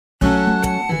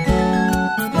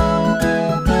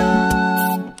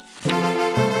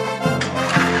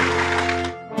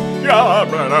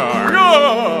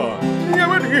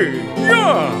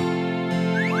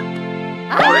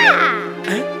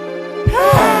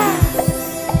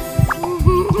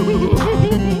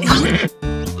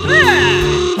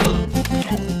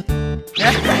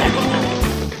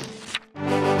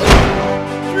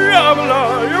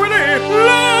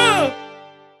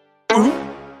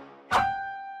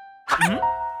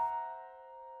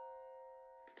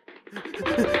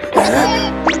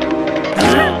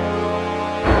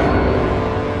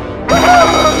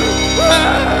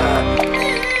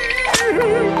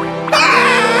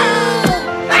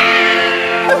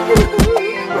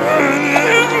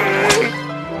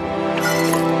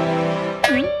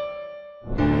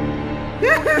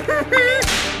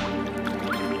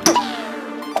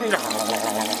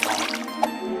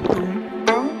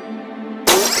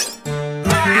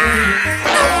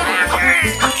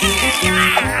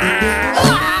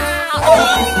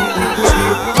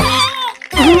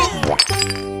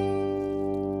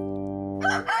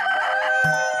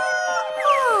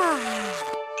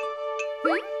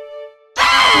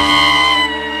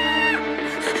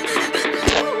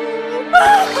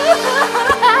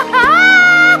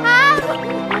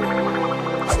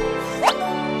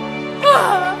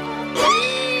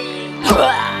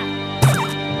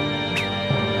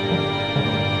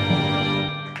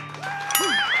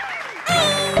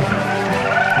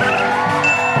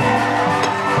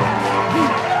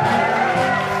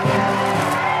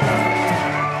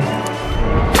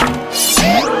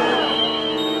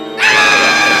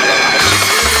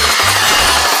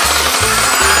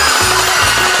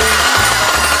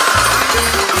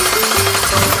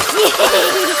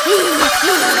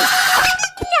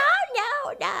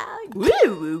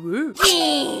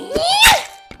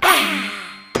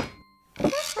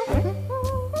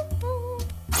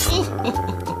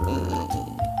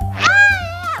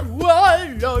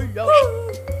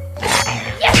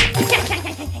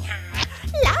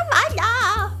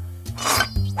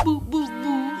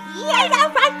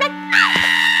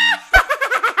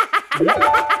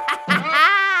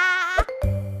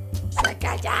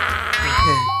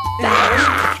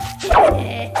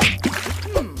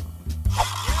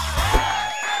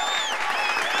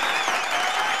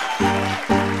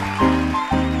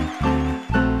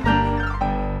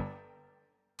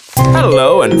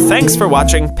Hello, and thanks for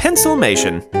watching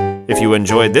Pencilmation. If you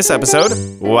enjoyed this episode,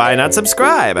 why not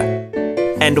subscribe?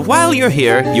 And while you're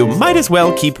here, you might as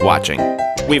well keep watching.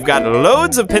 We've got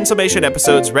loads of Pencilmation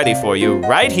episodes ready for you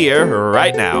right here,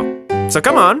 right now. So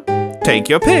come on, take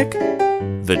your pick.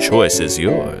 The choice is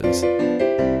yours.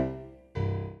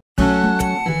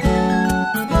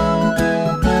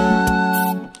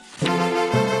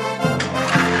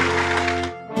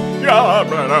 Yeah,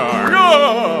 brother.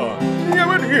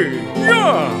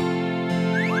 Yeah.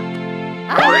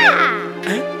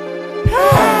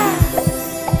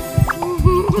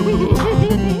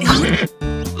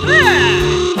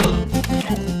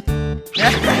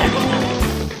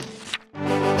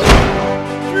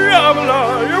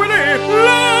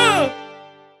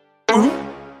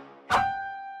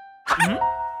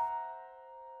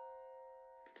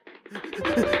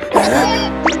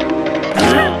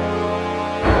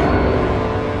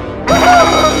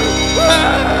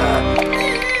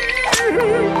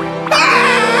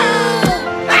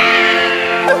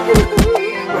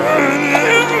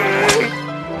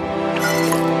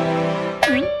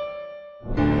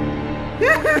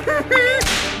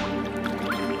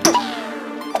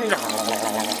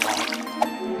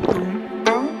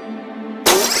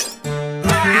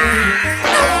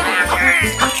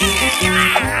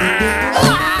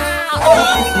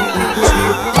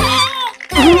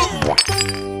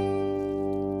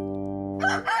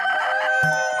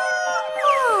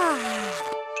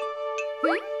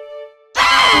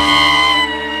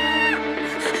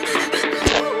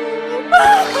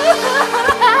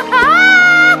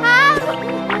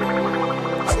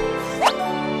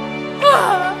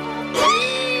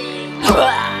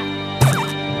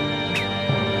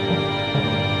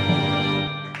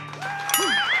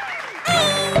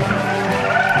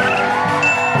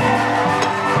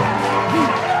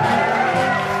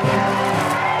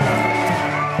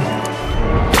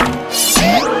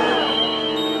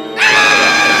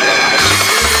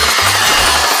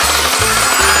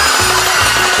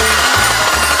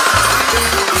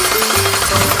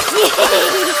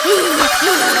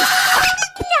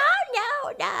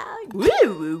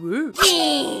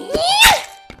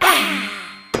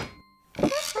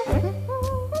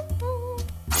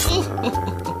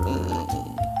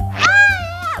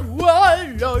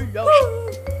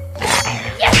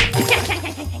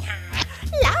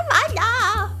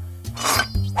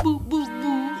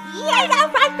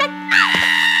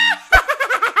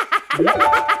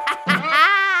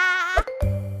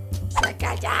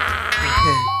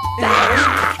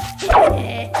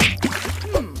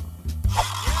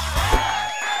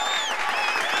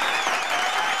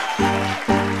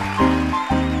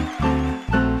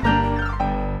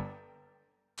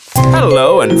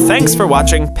 Hello, and thanks for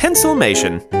watching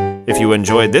Pencilmation. If you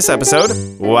enjoyed this episode,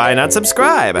 why not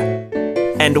subscribe?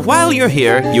 And while you're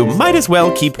here, you might as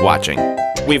well keep watching.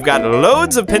 We've got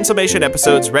loads of Pencilmation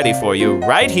episodes ready for you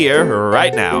right here,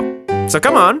 right now. So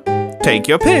come on, take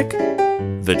your pick.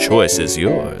 The choice is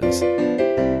yours.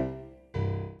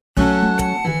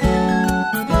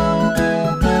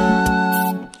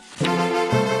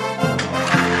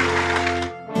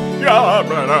 Yeah,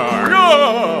 brother.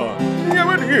 Yeah. Yeah,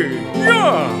 but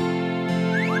yeah.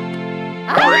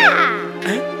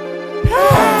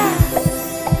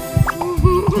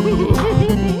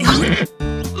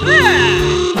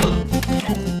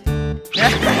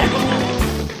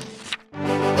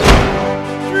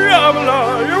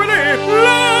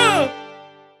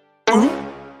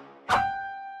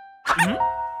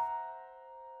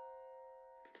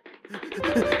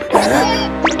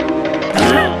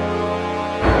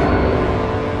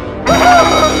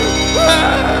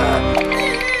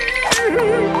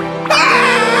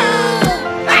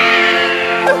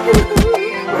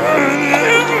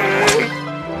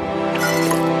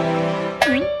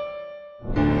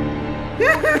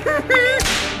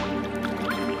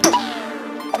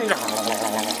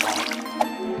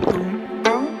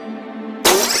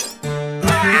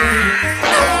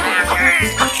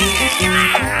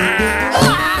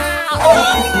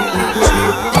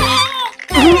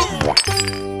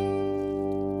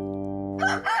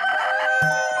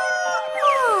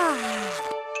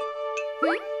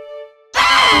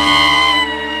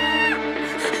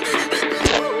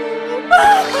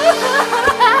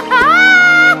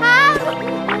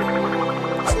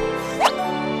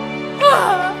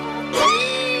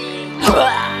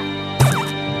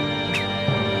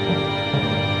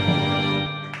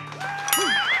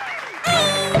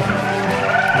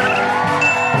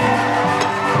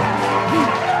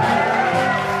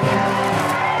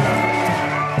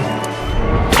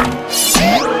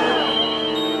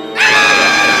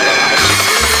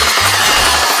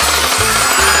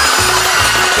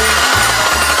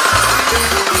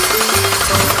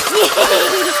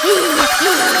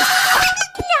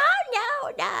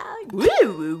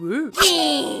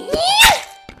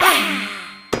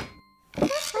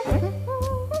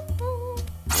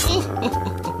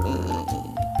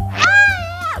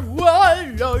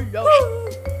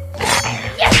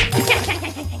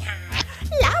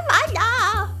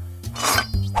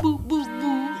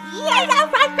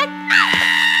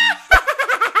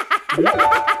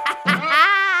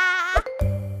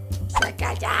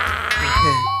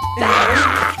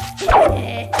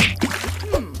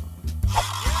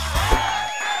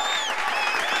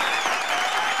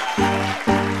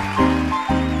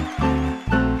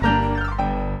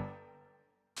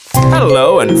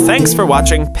 Hello, and thanks for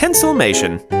watching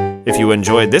Pencilmation. If you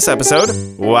enjoyed this episode,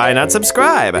 why not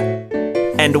subscribe?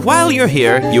 And while you're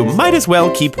here, you might as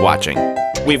well keep watching.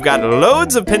 We've got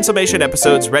loads of Pencilmation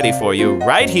episodes ready for you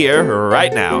right here,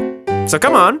 right now. So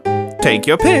come on, take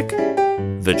your pick.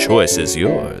 The choice is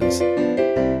yours.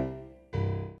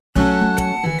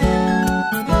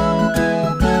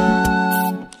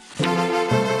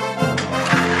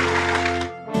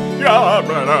 Yeah,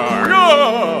 brother.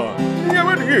 Yeah. Yeah,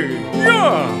 but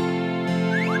yeah.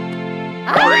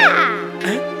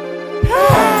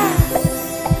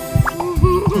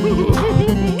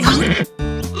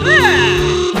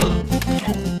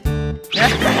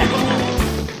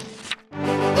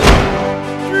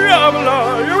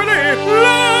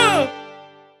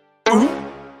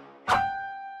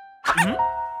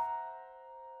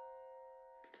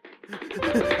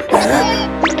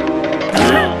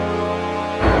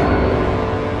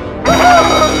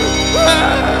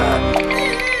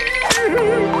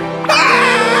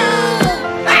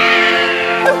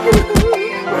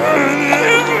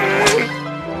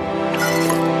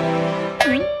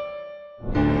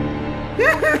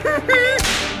 Ha ha ha!